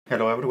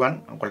Hello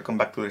everyone and welcome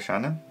back to the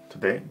channel.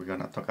 Today we're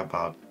gonna talk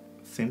about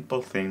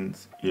simple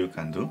things you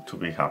can do to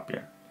be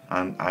happier.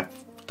 And I've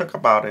talked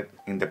about it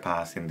in the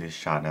past in this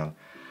channel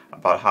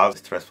about how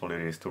stressful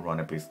it is to run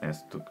a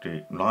business,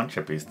 to launch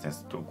a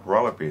business, to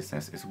grow a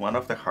business. Is one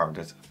of the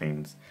hardest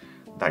things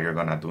that you're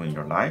gonna do in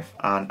your life.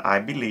 And I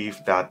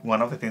believe that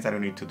one of the things that you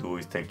need to do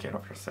is take care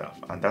of yourself.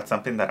 And that's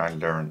something that I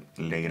learned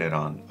later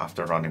on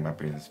after running my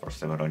business for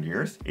several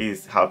years,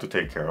 is how to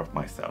take care of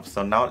myself.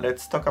 So now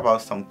let's talk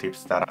about some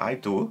tips that I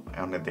do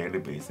on a daily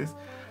basis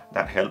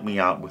that help me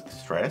out with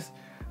stress,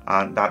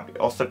 and that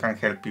also can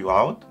help you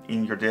out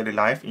in your daily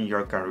life, in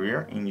your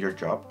career, in your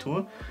job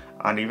too.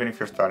 And even if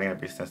you're starting a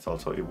business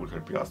also, it will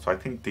help you out. So I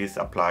think this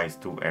applies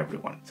to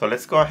everyone. So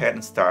let's go ahead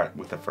and start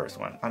with the first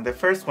one. And the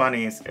first one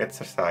is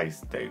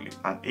exercise daily.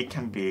 And it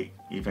can be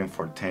even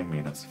for 10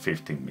 minutes,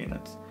 15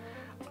 minutes.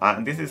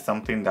 And this is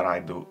something that I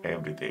do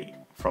every day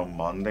from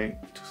Monday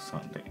to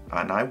Sunday.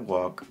 And I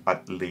walk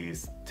at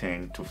least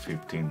 10 to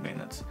 15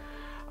 minutes.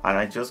 And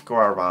I just go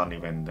around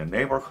even the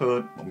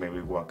neighborhood, or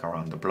maybe walk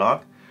around the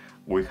block.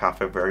 We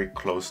have a very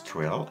close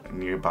trail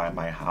nearby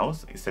my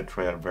house. It's a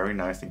trail very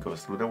nice. It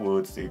goes through the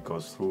woods, it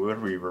goes through a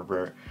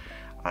river,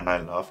 and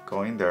I love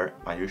going there.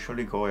 I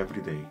usually go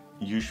every day.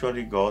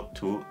 Usually go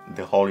to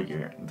the whole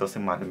year. It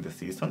doesn't matter the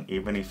season,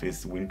 even if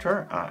it's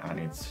winter and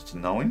it's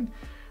snowing.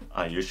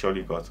 I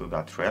usually go to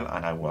that trail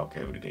and I walk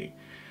every day.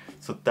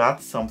 So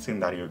that's something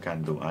that you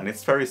can do, and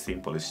it's very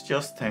simple. It's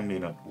just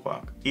 10-minute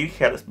walk. It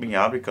helps me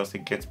out because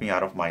it gets me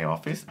out of my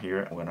office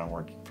here when I'm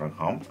working from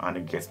home, and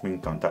it gets me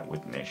in contact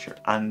with nature.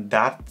 And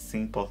that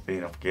simple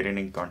thing of getting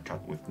in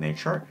contact with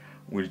nature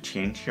will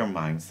change your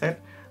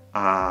mindset,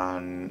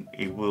 and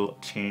it will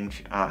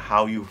change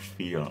how you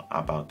feel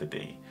about the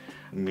day.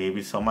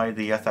 Maybe some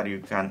ideas that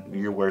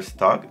you were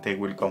stuck, they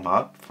will come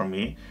out. For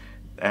me,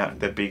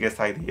 the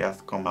biggest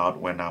ideas come out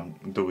when I'm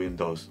doing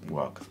those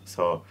walks.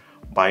 So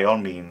by all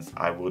means,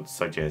 I would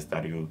suggest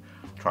that you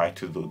try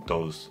to do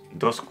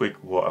those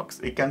quick walks.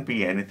 It can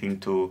be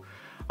anything to,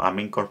 I'm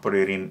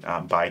incorporating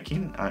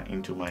biking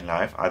into my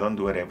life. I don't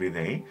do it every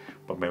day,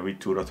 but maybe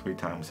 2 to 3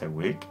 times a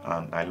week.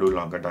 And I do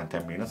longer than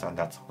 10 minutes, and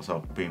that's also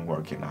been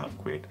working out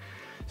great.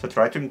 So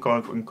try to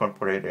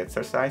incorporate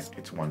exercise.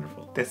 It's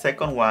wonderful. The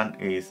second one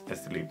is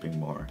sleeping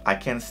more. I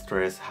can't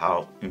stress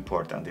how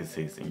important this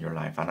is in your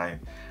life,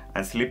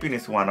 and sleeping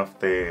is one of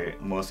the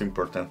most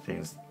important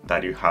things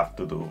that you have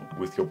to do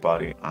with your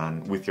body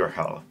and with your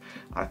health.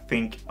 I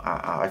think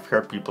I've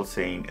heard people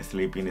saying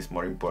sleeping is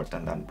more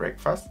important than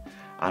breakfast,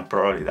 and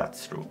probably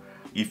that's true.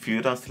 If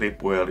you don't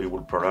sleep well, you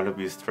will probably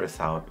be stressed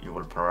out. You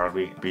will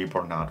probably be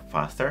burned out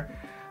faster.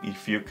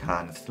 If you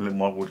can, sleep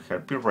more will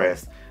help you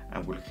rest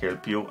and will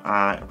help you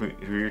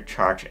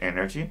recharge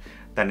energy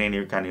that then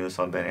you can use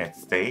on the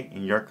next day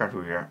in your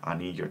career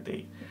and in your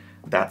day.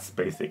 That's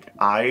basic.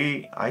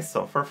 I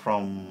suffer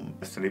from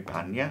sleep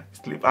apnea.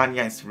 Sleep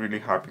apnea is really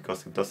hard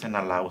because it doesn't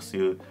allow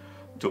you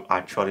to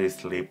actually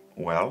sleep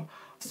well.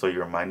 So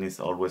your mind is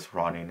always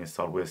running, it's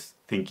always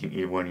thinking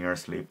even when you're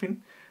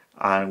sleeping.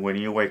 And when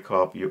you wake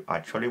up, you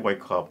actually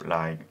wake up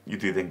like you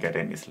didn't get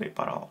any sleep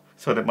at all.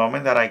 So the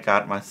moment that I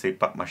got my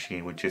CPAP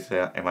machine, which is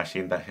a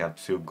machine that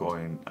helps you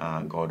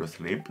go to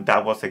sleep,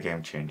 that was a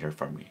game changer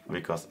for me,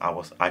 because I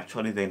was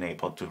actually then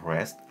able to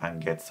rest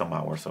and get some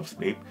hours of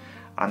sleep.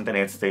 And the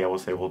next day I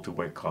was able to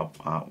wake up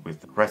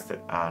with rested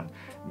and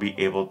be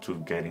able to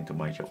get into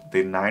my job.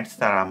 The nights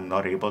that I'm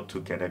not able to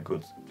get a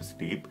good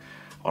sleep,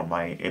 or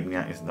my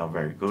apnea is not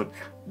very good,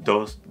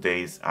 those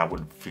days I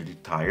will feel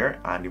tired,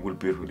 and it will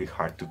be really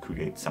hard to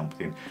create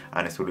something,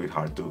 and it's really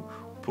hard to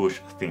push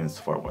things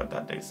forward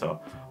that day. So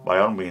by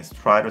all means,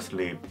 try to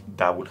sleep.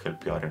 That will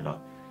help you out a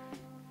lot.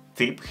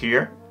 Tip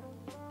here,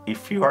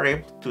 if you are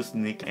able to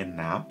sneak a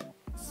nap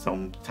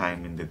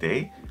sometime in the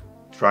day,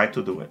 try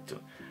to do it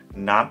too.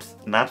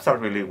 Naps are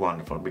really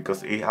wonderful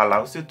because it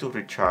allows you to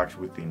recharge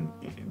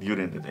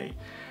during the day.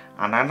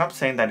 And I'm not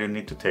saying that you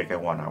need to take a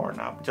 1-hour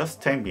nap.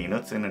 Just 10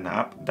 minutes in a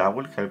nap, that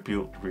will help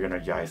you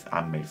re-energize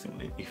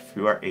amazingly. If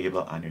you are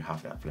able and you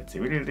have that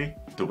flexibility,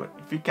 do it.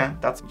 If you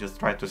can't, just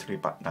try to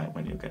sleep at night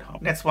when you get home.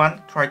 Next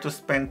one, try to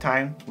spend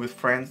time with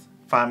friends,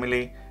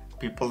 family,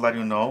 people that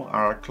you know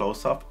are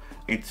close up.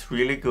 It's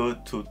really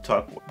good to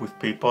talk with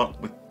people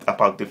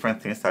about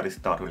different things that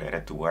is not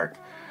related to work.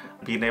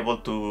 Being able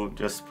to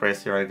just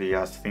express your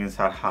ideas, things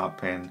that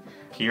happen,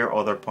 hear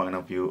other point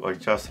of view, or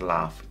just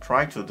laugh.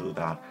 Try to do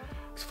that.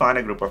 Find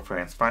a group of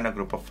friends, find a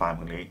group of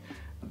family.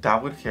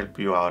 That will help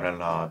you out a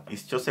lot.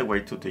 It's just a way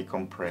to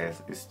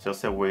decompress. It's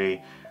just a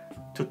way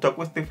to talk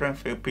with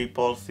different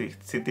people, see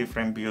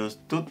different views,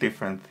 do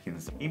different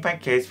things. In my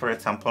case, for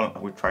example,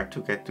 we try to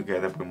get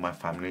together with my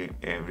family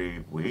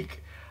every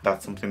week.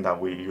 That's something that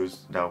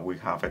we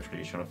have a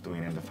tradition of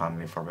doing in the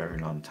family for a very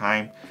long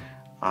time.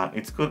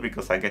 It's good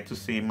because I get to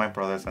see my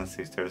brothers and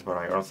sisters, but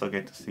I also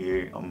get to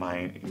see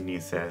my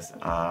nieces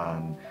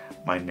and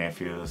my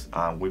nephews,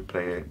 and we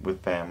play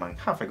with them and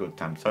have a good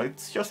time. So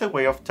it's just a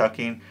way of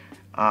talking,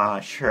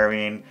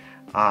 sharing,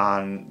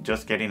 and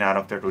just getting out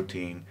of the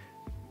routine.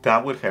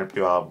 That will help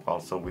you out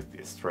also with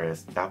the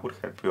stress. That will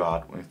help you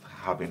out with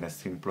having a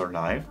simpler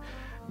life.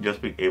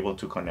 just be able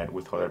to connect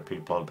with other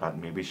people that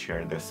maybe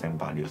share the same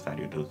values that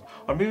you do.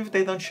 Or maybe if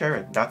they don't share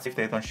it, that's if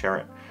they don't share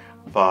it.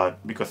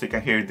 But because you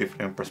can hear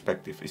different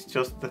perspectives. It's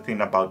just the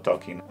thing about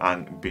talking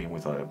and being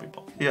with other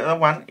people. The other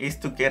one is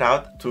to get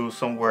out to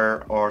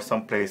somewhere or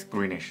someplace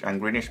greenish. And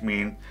greenish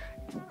means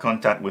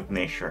contact with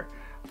nature.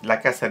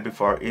 Like I said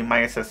before, in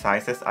my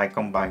exercises, I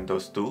combine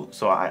those two.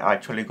 So I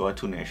actually go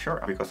to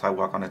nature because I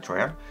walk on a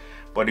trail.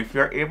 But if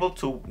you're able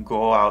to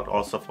go out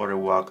also for a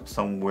walk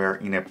somewhere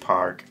in a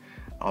park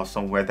or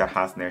somewhere that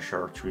has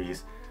nature,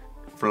 trees,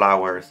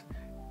 flowers,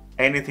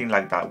 anything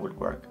like that would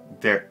work.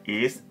 There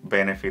is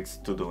benefits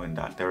to doing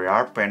that. There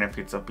are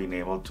benefits of being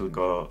able to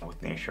go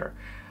with nature.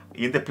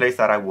 In the place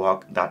that I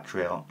walk, that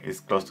trail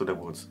is close to the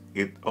woods.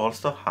 It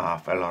also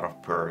have a lot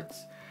of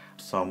birds,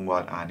 some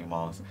wild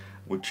animals,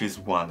 which is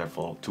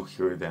wonderful to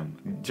hear them.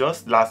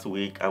 Just last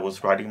week, I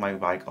was riding my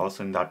bike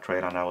also in that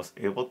trail and I was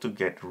able to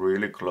get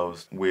really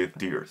close with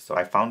deer. So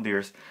I found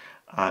deers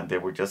and they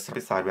were just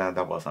beside me and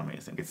that was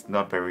amazing. It's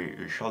not very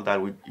usual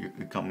that we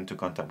come into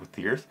contact with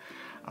deers.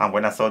 And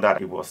when I saw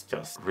that, it was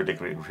just really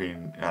great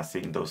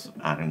seeing those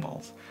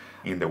animals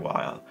in the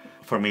wild.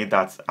 For me,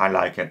 I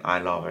like it, I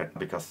love it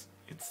because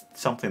it's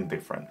something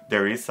different.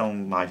 There is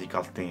some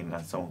magical thing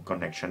and some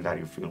connection that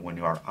you feel when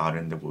you are out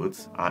in the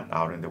woods and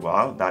out in the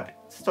wild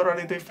that's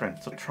totally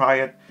different. So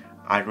try it.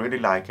 I really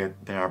like it.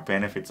 There are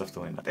benefits of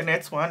doing that. The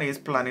next one is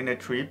planning a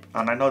trip.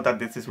 And I know that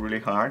this is really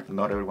hard.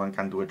 Not everyone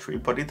can do a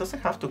trip, but it doesn't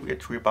have to be a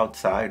trip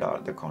outside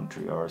of the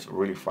country or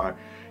really far.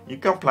 You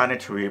can plan a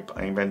trip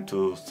even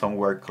to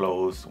somewhere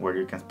close where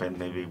you can spend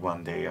maybe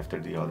one day after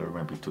the other,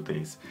 maybe 2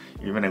 days,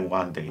 even a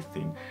 1 day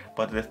thing.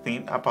 But the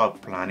thing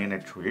about planning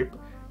a trip,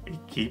 it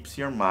keeps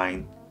your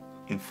mind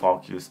in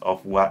focus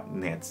of what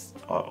needs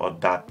or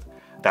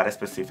that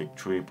specific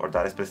trip or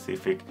that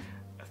specific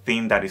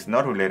thing that is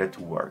not related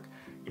to work.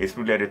 It's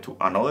related to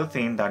another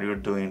thing that you're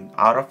doing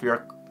out of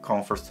your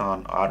comfort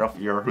zone, out of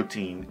your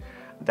routine,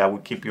 that will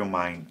keep your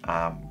mind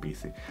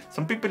busy.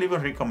 Some people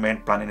even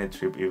recommend planning a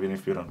trip even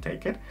if you don't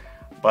take it.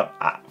 But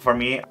for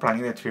me,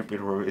 planning a trip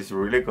is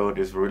really good,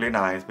 it's really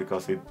nice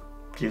because it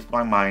keeps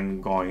my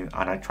mind going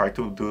and I try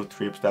to do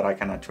trips that I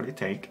can actually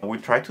take. We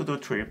try to do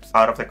trips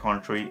out of the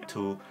country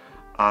too.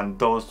 And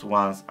those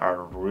ones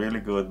are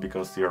really good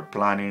because you're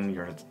planning,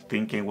 you're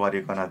thinking what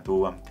you're gonna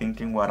do, I'm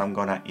thinking what I'm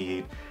gonna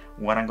eat,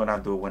 what I'm gonna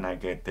do when I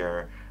get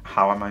there,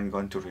 how am I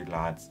going to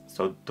relax.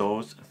 So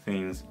those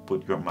things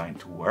put your mind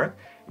to work.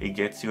 It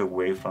gets you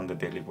away from the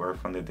daily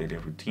work, from the daily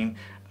routine,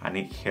 and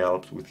it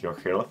helps with your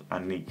health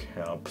and it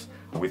helps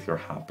with your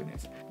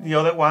happiness. The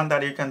other one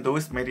that you can do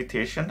is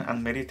meditation,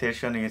 and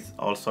meditation is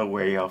also a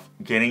way of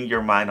getting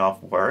your mind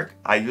off work.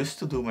 I used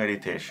to do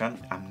meditation.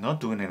 I'm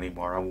not doing it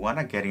anymore. I want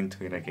to get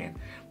into it again.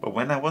 But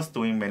when I was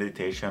doing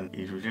meditation,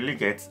 it really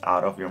gets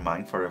out of your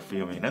mind for a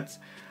few minutes.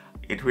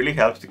 It really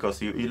helps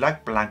because you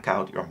like blank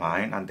out your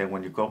mind, and then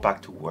when you go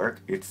back to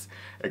work, it's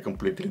a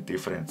completely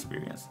different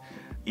experience.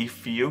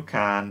 If you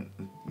can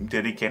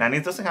dedicate, and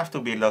it doesn't have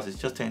to be lost, it's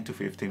just 10 to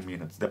 15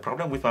 minutes. The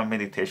problem with my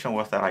meditation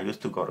was that I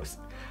used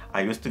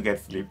to get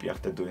sleepy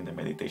after doing the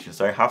meditation.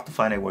 So I have to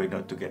find a way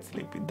not to get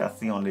sleepy. That's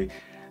the only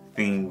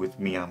thing with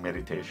me and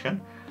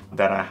meditation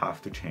that I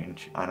have to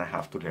change and I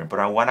have to learn. But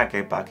I want to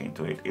get back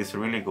into it. It's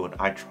really good.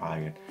 I try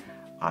it.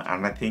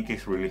 And I think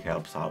it really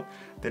helps out.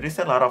 There is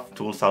a lot of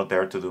tools out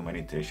there to do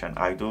meditation.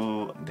 I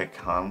do the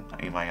Calm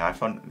in my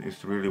iPhone.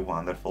 It's really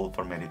wonderful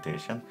for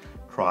meditation.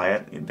 Try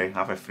it. They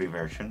have a free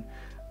version.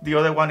 The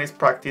other one is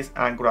practice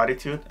and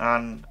gratitude.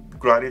 And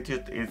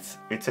gratitude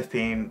it's a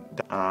thing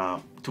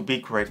to be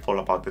grateful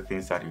about the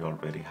things that you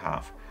already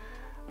have.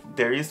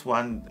 There is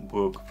one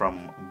book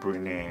from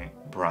Brené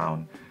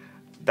Brown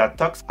that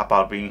talks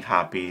about being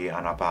happy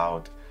and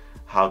about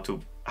how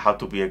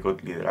to be a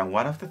good leader. And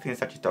one of the things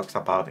that she talks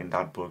about in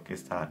that book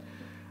is that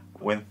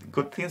when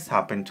good things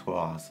happen to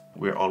us,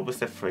 we're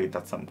always afraid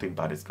that something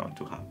bad is going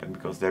to happen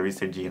because there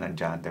is a yin and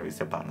yang, there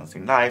is a balance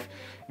in life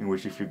in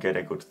which if you get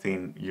a good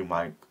thing, you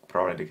might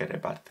probably get a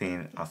bad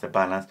thing as a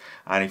balance.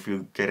 And if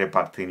you get a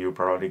bad thing, you're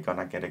probably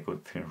gonna get a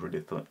good thing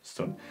really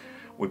soon,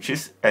 which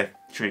is a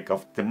trick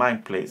of the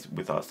mind plays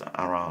with us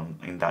around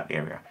in that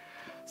area.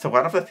 So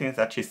one of the things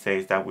that she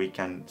says that we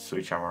can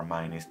switch our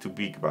mind is to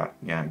be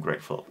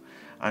grateful.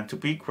 And to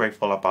be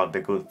grateful about the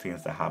good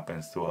things that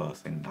happens to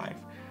us in life.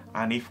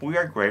 And if we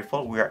are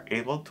grateful, we are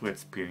able to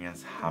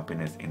experience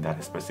happiness in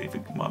that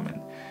specific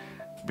moment.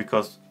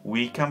 Because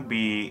we can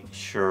be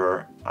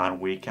sure and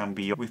we can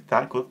be with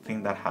that good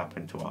thing that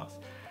happened to us.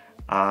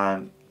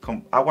 And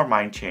our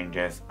mind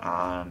changes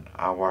and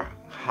our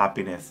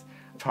happiness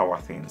for our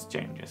things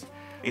changes.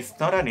 It's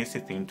not an easy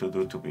thing to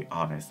do, to be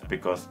honest,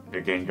 because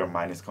again, your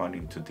mind is going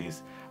into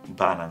these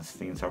balanced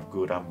things of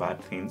good and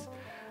bad things.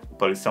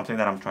 But it's something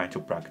that I'm trying to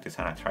practice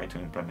and I try to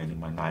implement in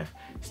my life.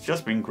 It's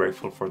just being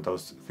grateful for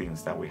those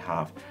things that we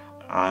have.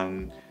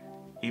 And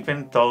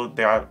even though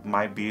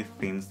might be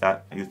things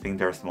that you think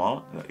they're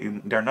small,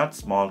 they're not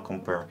small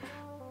compared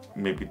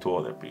maybe to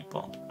other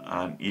people.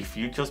 And if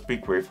you just be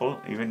grateful,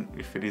 even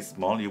if it is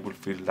small, you will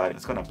feel that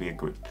it's gonna be a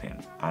good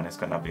thing and it's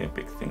gonna be a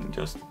big thing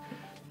just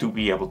to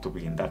be able to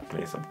be in that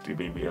place, or to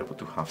be able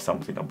to have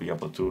something, or be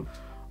able to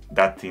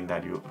that thing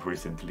that you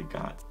recently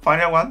got.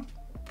 Final one,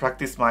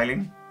 practice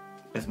smiling.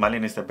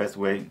 Smiling is the best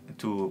way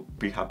to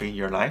be happy in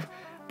your life.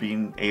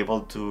 Being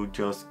able to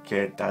just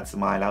get that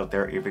smile out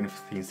there even if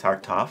things are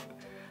tough.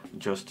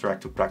 Just try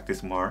to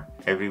practice more.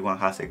 Everyone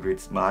has a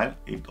great smile.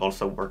 It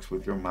also works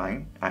with your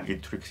mind and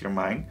it tricks your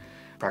mind.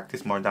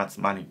 Practice more that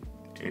smiling.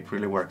 It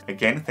really works.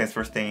 Again, thanks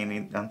for staying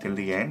in until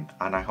the end,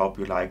 and I hope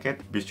you like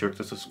it. Be sure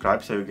to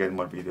subscribe so you get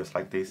more videos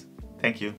like this. Thank you.